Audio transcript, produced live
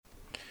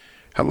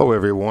Hello,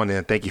 everyone,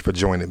 and thank you for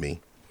joining me.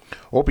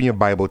 Open your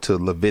Bible to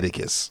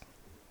Leviticus.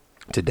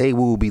 Today, we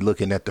will be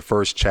looking at the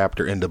first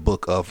chapter in the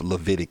book of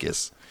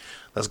Leviticus.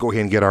 Let's go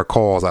ahead and get our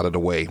calls out of the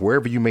way.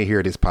 Wherever you may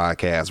hear this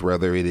podcast,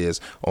 whether it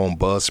is on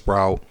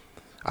Buzzsprout,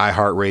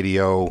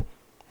 iHeartRadio,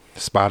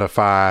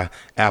 Spotify,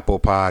 Apple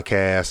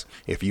Podcasts,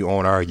 if you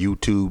own our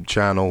YouTube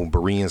channel,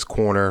 Berean's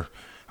Corner.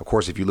 Of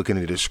course, if you look in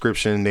the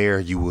description there,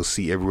 you will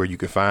see everywhere you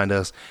can find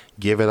us.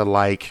 Give it a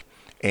like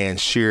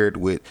and share it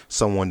with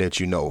someone that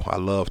you know. I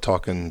love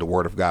talking the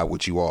Word of God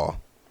with you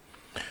all.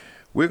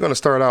 We're going to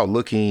start out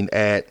looking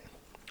at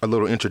a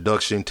little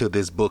introduction to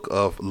this book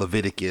of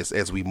Leviticus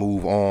as we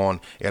move on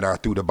in our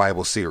Through the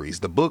Bible series.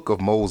 The book of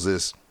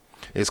Moses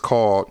is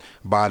called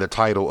by the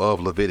title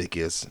of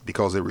Leviticus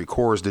because it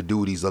records the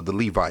duties of the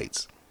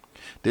Levites.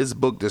 This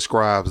book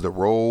describes the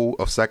role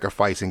of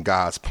sacrifice in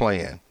God's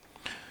plan.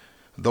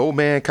 Though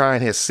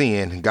mankind has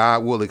sinned,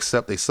 God will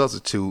accept a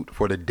substitute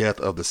for the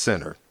death of the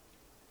sinner.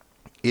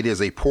 It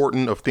is a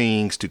portent of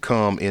things to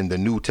come in the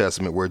New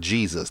Testament where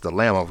Jesus, the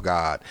Lamb of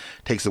God,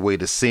 takes away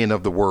the sin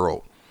of the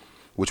world,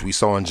 which we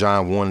saw in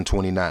John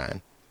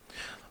 1:29.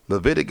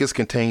 Leviticus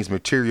contains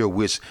material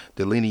which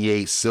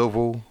delineates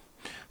civil,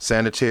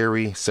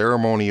 sanitary,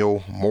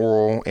 ceremonial,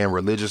 moral, and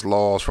religious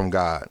laws from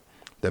God.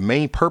 The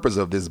main purpose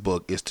of this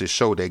book is to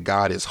show that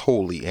God is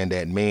holy and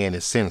that man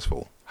is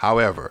sinful.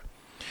 However,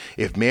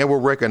 if man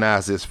will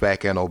recognize this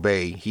fact and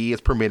obey, he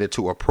is permitted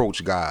to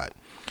approach God.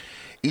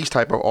 Each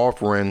type of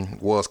offering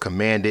was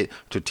commanded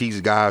to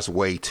teach God's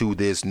way to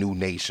this new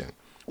nation.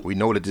 We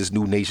know that this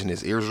new nation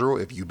is Israel.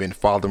 If you've been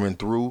following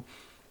through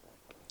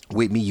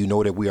with me, you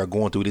know that we are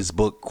going through this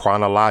book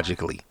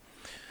chronologically.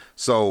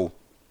 So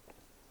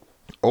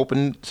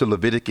open to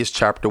Leviticus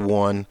chapter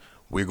 1.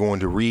 We're going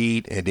to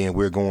read and then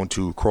we're going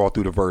to crawl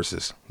through the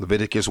verses.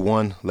 Leviticus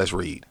 1, let's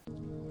read.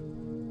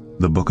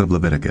 The book of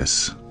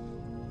Leviticus,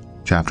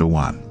 chapter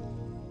 1.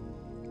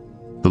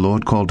 The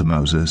Lord called to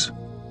Moses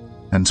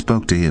and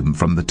spoke to him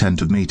from the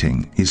tent of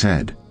meeting. He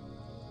said,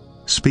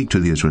 "Speak to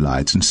the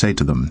Israelites and say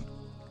to them,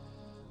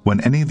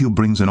 when any of you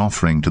brings an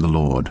offering to the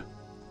Lord,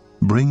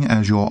 bring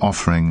as your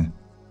offering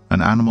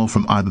an animal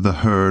from either the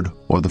herd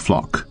or the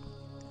flock.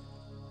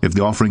 If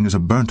the offering is a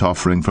burnt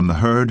offering from the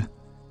herd,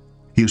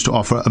 he is to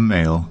offer a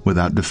male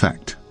without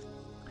defect.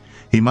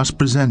 He must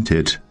present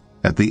it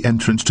at the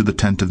entrance to the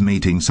tent of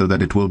meeting so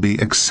that it will be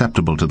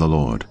acceptable to the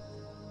Lord.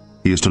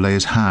 He is to lay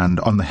his hand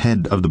on the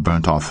head of the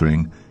burnt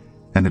offering,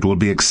 and it will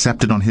be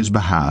accepted on his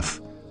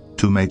behalf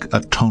to make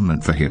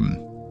atonement for him.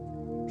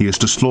 He is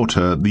to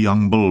slaughter the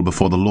young bull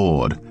before the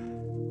Lord,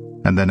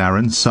 and then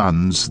Aaron's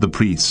sons, the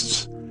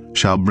priests,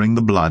 shall bring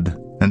the blood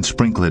and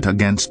sprinkle it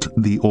against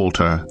the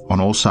altar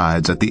on all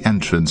sides at the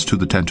entrance to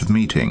the tent of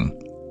meeting.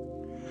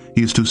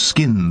 He is to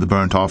skin the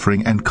burnt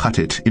offering and cut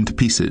it into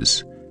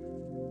pieces.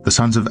 The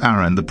sons of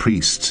Aaron, the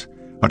priests,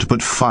 are to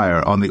put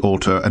fire on the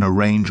altar and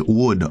arrange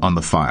wood on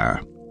the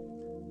fire.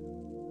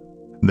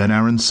 Then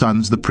Aaron's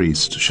sons, the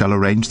priests, shall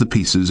arrange the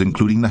pieces,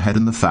 including the head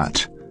and the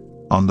fat,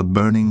 on the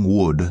burning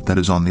wood that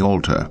is on the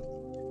altar.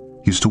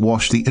 He is to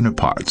wash the inner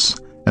parts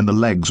and the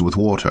legs with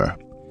water,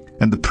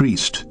 and the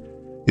priest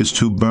is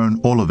to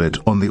burn all of it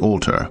on the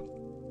altar.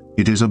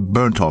 It is a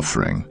burnt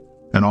offering,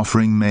 an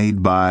offering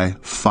made by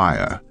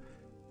fire,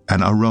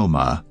 an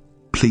aroma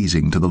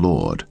pleasing to the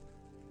Lord.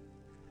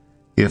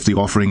 If the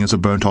offering is a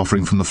burnt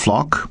offering from the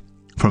flock,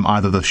 from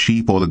either the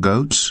sheep or the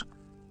goats,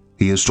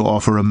 he is to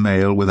offer a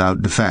male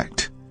without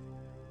defect.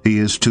 He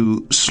is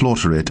to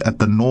slaughter it at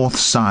the north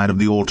side of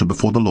the altar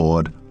before the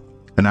Lord,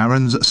 and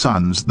Aaron's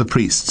sons, the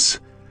priests,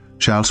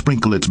 shall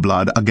sprinkle its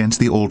blood against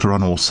the altar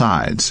on all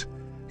sides.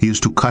 He is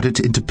to cut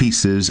it into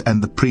pieces,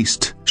 and the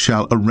priest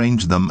shall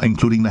arrange them,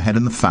 including the head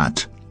and the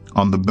fat,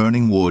 on the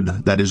burning wood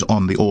that is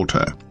on the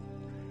altar.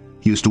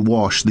 He is to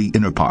wash the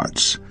inner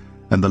parts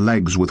and the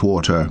legs with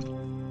water,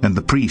 and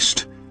the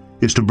priest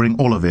is to bring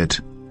all of it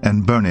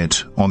and burn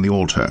it on the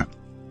altar.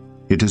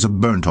 It is a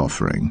burnt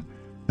offering,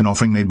 an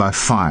offering made by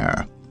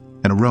fire,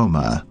 an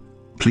aroma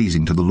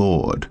pleasing to the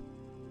Lord.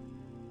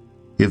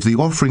 If the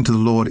offering to the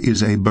Lord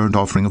is a burnt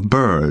offering of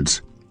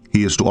birds,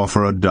 he is to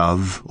offer a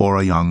dove or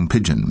a young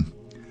pigeon.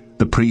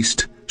 The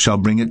priest shall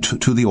bring it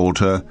to the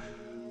altar,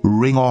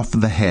 wring off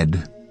the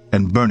head,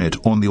 and burn it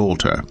on the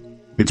altar.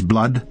 Its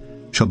blood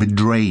shall be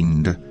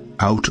drained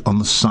out on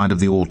the side of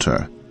the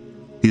altar.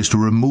 He is to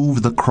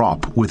remove the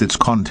crop with its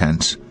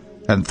contents,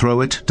 and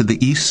throw it to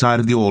the east side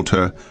of the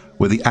altar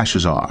where the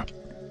ashes are.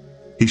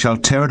 He shall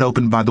tear it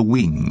open by the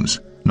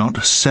wings,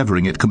 not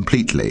severing it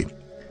completely,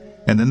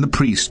 and then the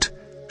priest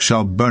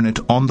shall burn it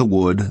on the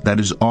wood that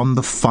is on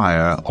the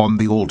fire on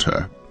the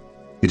altar.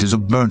 It is a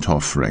burnt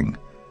offering,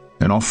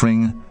 an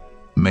offering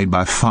made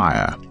by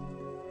fire,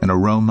 an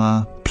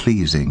aroma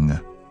pleasing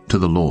to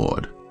the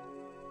Lord.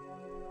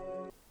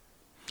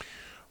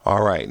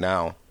 All right,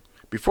 now,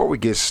 before we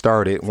get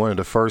started, one of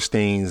the first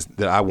things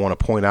that I want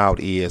to point out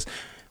is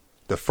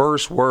the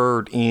first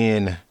word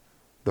in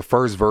the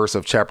first verse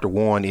of chapter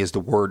 1 is the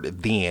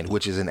word then,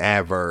 which is an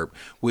adverb,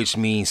 which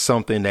means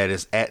something that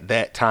is at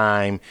that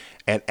time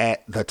and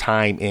at the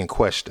time in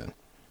question.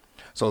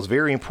 So it's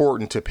very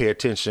important to pay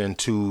attention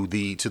to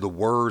the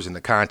words and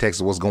the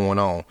context of what's going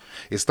on.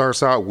 It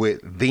starts out with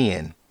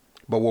then,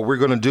 but what we're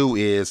going to do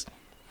is,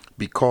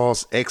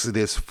 because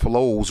Exodus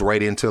flows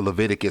right into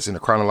Leviticus in a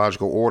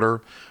chronological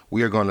order,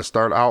 we are going to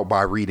start out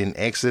by reading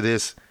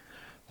Exodus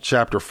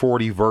chapter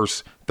 40,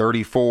 verse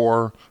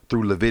 34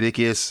 through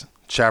Leviticus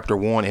chapter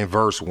 1 and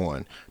verse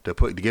 1 to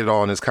get it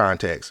all in this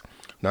context.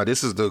 Now,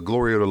 this is the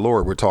glory of the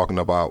Lord we're talking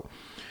about.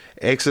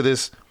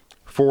 Exodus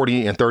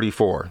 40 and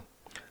 34.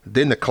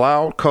 Then the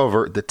cloud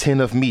covered the tent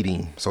of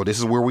meeting. So this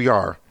is where we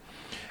are.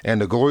 And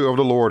the glory of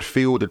the Lord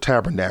filled the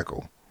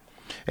tabernacle.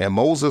 And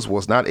Moses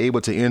was not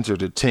able to enter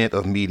the tent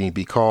of meeting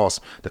because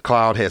the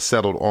cloud had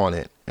settled on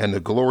it. And the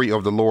glory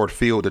of the Lord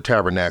filled the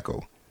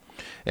tabernacle.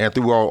 And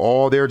throughout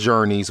all their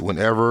journeys,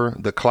 whenever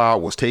the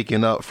cloud was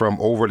taken up from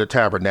over the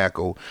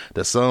tabernacle,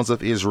 the sons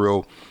of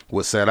Israel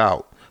would set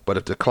out. But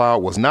if the cloud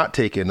was not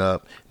taken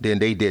up, then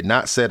they did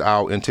not set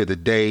out until the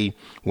day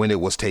when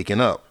it was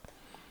taken up.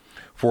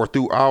 For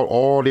throughout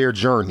all their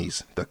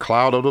journeys, the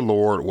cloud of the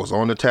Lord was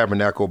on the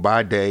tabernacle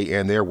by day,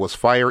 and there was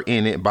fire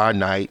in it by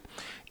night,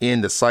 in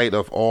the sight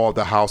of all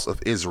the house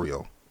of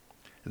Israel.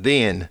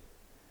 Then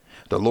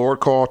the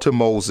Lord called to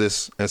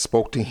Moses and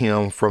spoke to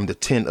him from the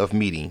tent of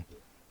meeting.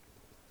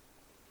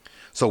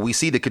 So we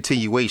see the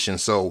continuation.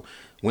 So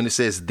when it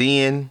says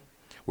then,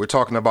 we're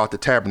talking about the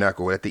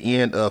tabernacle. At the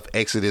end of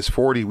Exodus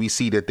 40, we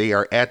see that they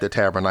are at the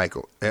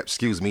tabernacle.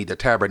 The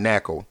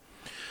tabernacle.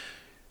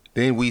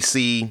 Then we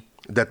see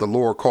that the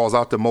Lord calls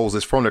out to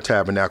Moses from the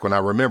tabernacle.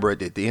 Now remember, at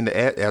the end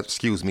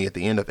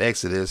of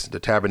Exodus, the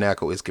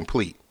tabernacle is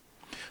complete.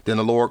 Then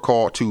the Lord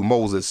called to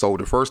Moses. So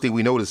the first thing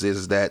we notice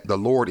is that the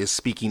Lord is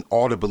speaking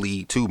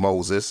audibly to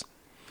Moses.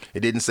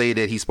 It didn't say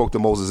that he spoke to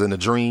Moses in a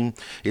dream.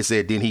 It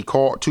said then he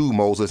called to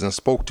Moses and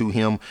spoke to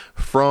him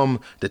from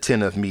the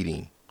tent of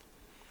meeting.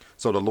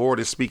 So the Lord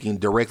is speaking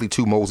directly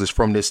to Moses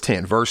from this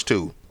tent. Verse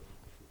 2,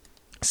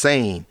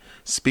 saying,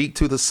 speak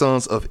to the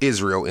sons of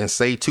Israel and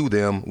say to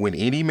them, when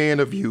any man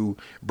of you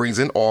brings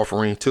an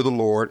offering to the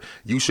Lord,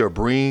 you shall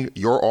bring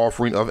your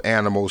offering of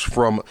animals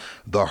from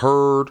the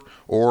herd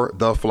or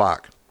the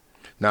flock.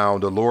 Now,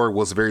 the Lord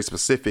was very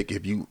specific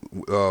if you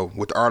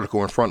with the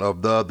article in front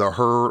of the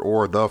herd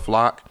or the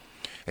flock.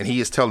 And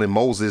he is telling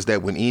Moses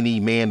that when any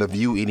man of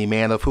you, any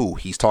man of who?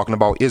 He's talking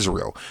about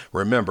Israel.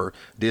 Remember,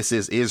 this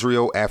is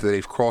Israel after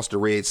they've crossed the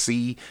Red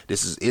Sea.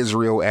 This is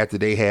Israel after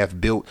they have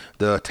built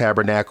the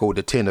tabernacle,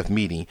 the tent of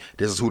meeting.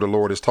 This is who the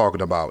Lord is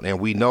talking about. And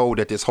we know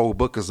that this whole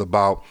book is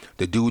about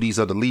the duties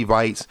of the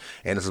Levites,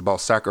 and it's about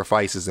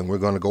sacrifices. And we're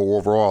going to go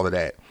over all of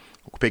that.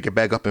 We'll pick it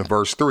back up in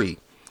verse 3.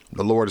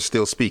 The Lord is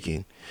still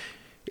speaking.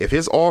 If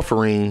his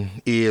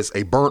offering is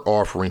a burnt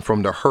offering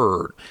from the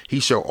herd, he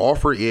shall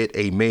offer it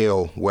a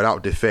male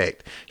without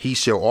defect. He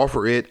shall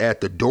offer it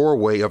at the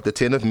doorway of the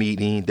tent of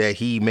meeting, that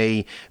he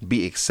may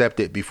be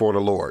accepted before the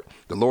Lord.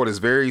 The Lord is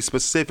very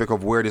specific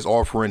of where this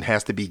offering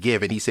has to be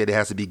given. He said it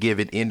has to be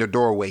given in the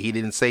doorway. He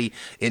didn't say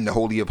in the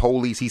Holy of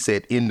Holies. He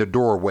said in the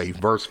doorway.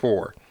 Verse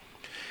 4.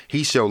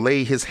 He shall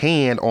lay his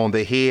hand on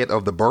the head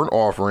of the burnt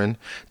offering,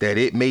 that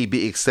it may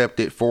be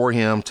accepted for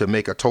him to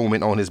make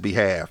atonement on his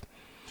behalf.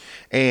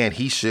 And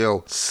he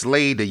shall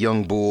slay the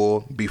young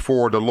bull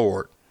before the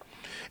Lord.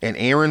 And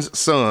Aaron's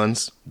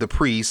sons, the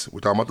priests, we're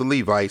talking about the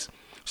Levites,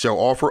 shall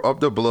offer up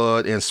the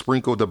blood and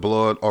sprinkle the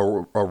blood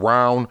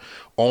around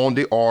on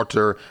the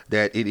altar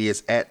that it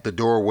is at the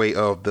doorway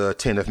of the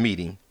tent of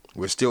meeting.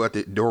 We're still at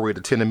the doorway of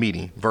the tent of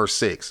meeting. Verse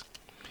 6.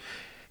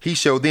 He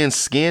shall then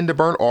skin the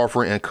burnt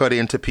offering and cut it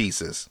into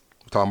pieces.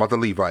 We're talking about the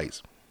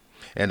Levites.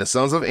 And the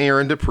sons of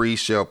Aaron the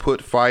priest shall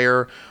put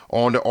fire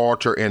on the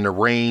altar and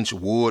arrange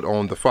wood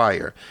on the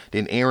fire.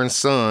 Then Aaron's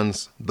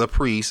sons, the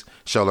priests,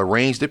 shall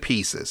arrange the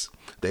pieces,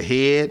 the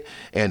head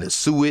and the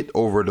suet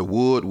over the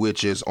wood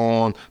which is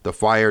on the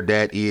fire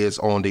that is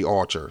on the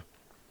altar.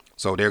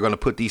 So they're going to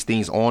put these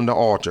things on the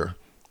altar.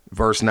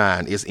 Verse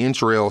 9, its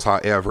entrails,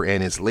 however,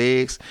 and its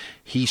legs,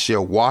 he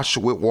shall wash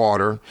with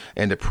water,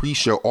 and the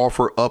priest shall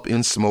offer up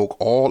in smoke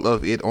all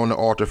of it on the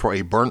altar for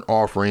a burnt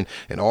offering,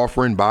 an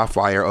offering by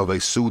fire of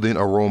a soothing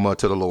aroma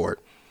to the Lord.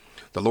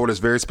 The Lord is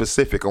very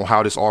specific on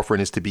how this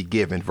offering is to be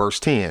given. Verse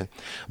 10,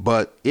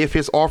 but if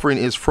his offering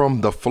is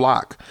from the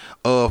flock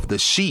of the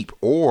sheep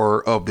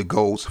or of the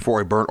goats for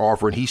a burnt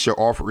offering, he shall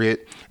offer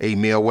it a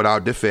male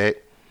without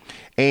defect.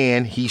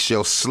 And he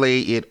shall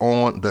slay it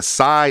on the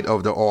side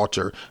of the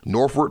altar,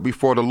 northward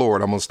before the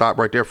Lord. I'm going to stop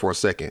right there for a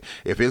second.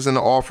 If it's an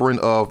offering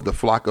of the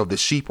flock of the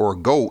sheep or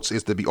goats,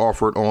 it's to be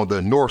offered on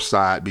the north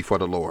side before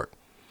the Lord.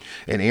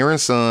 And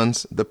Aaron's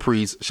sons, the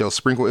priests, shall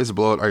sprinkle its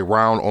blood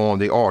around on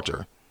the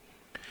altar.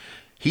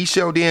 He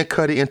shall then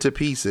cut it into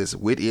pieces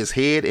with its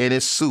head and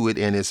its suet,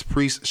 and his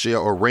priests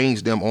shall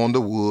arrange them on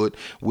the wood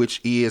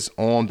which is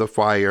on the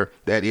fire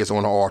that is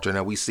on the altar.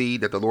 Now we see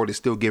that the Lord is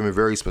still giving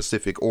very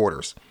specific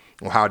orders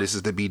on how this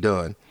is to be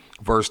done.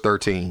 Verse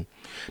 13,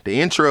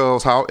 the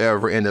entrails,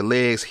 however, and the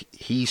legs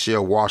he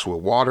shall wash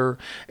with water,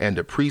 and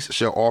the priest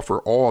shall offer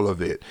all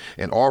of it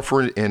and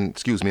offer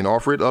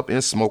it up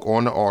in smoke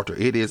on the altar.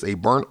 It is a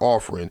burnt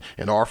offering,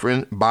 an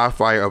offering by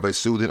fire of a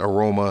soothing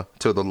aroma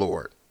to the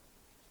Lord.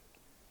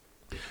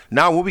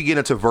 Now, when we get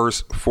into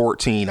verse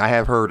 14, I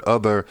have heard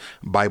other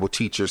Bible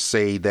teachers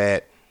say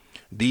that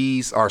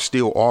these are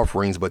still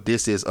offerings, but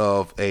this is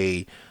of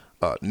a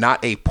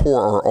not a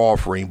poorer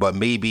offering, but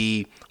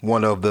maybe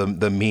one of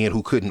the men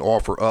who couldn't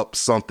offer up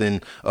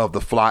something of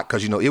the flock,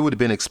 because it would have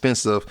been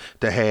expensive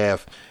to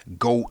have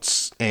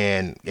goats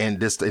and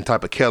this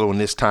type of cattle in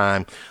this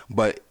time.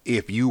 But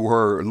if you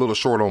were a little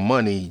short on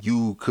money,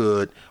 you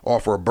could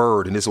offer a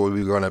bird, and this is what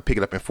we're going to pick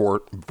it up in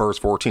verse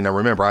 14. Now,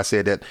 remember, I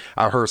said that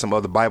I heard some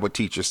other Bible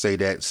teachers say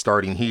that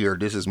starting here,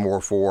 this is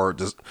more for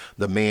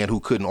the man who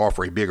couldn't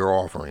offer a bigger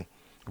offering.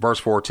 Verse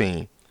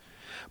 14.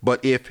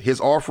 But if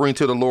his offering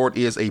to the Lord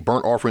is a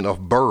burnt offering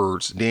of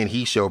birds, then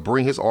he shall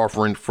bring his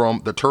offering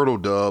from the turtle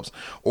doves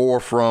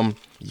or from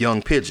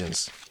young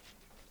pigeons.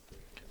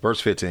 Verse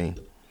 15.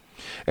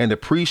 And the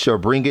priest shall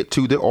bring it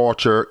to the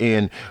altar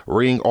and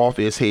wring off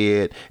its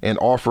head and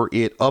offer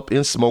it up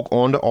in smoke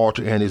on the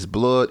altar, and his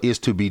blood is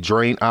to be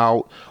drained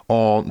out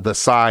on the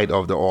side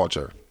of the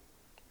altar.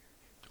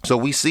 So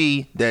we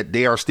see that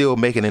they are still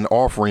making an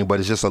offering, but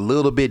it's just a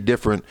little bit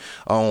different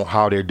on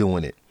how they're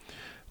doing it.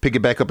 Pick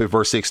it back up at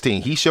verse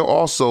 16. He shall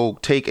also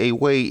take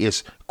away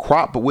its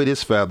crop with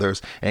his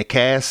feathers and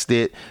cast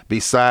it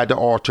beside the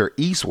altar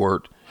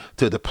eastward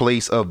to the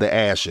place of the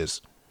ashes.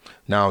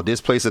 Now,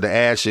 this place of the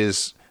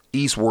ashes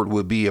eastward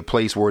would be a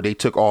place where they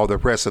took all the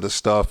rest of the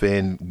stuff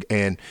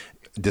and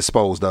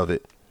disposed of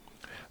it.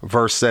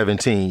 Verse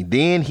 17,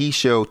 then he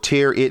shall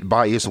tear it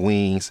by its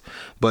wings,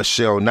 but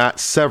shall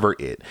not sever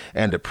it.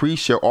 And the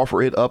priest shall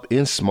offer it up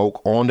in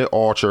smoke on the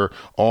altar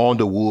on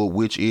the wood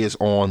which is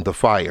on the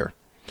fire.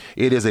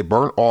 It is a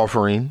burnt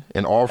offering,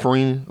 an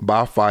offering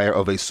by fire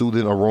of a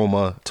soothing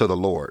aroma to the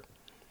Lord.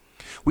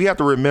 We have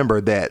to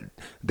remember that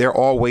there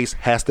always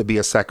has to be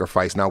a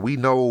sacrifice. Now, we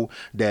know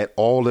that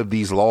all of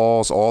these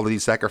laws, all of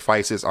these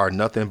sacrifices are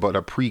nothing but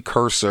a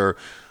precursor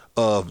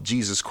of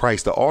Jesus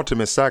Christ, the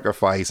ultimate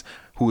sacrifice,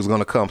 who is going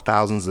to come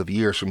thousands of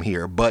years from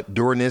here. But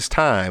during this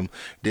time,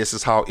 this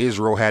is how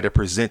Israel had to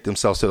present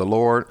themselves to the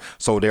Lord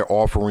so their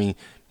offering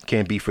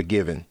can be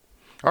forgiven.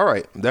 All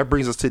right, that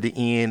brings us to the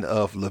end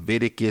of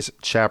Leviticus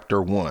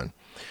chapter 1.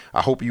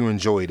 I hope you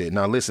enjoyed it.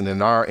 Now, listen, in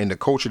the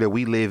culture that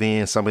we live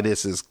in, some of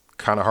this is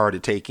kind of hard to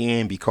take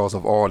in because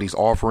of all these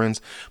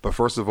offerings. But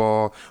first of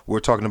all,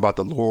 we're talking about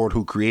the Lord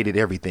who created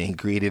everything. He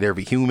created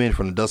every human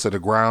from the dust of the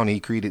ground.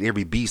 He created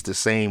every beast the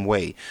same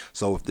way.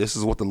 So if this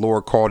is what the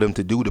Lord called him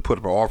to do, to put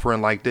up an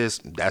offering like this,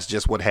 that's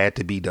just what had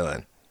to be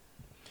done.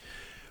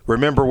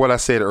 Remember what I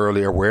said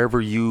earlier, wherever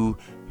you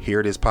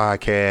hear this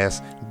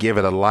podcast, give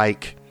it a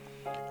like,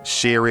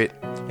 share it,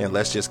 and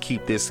let's just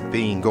keep this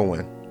thing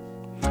going.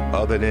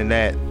 Other than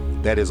that,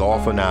 that is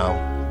all for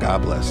now.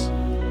 God bless.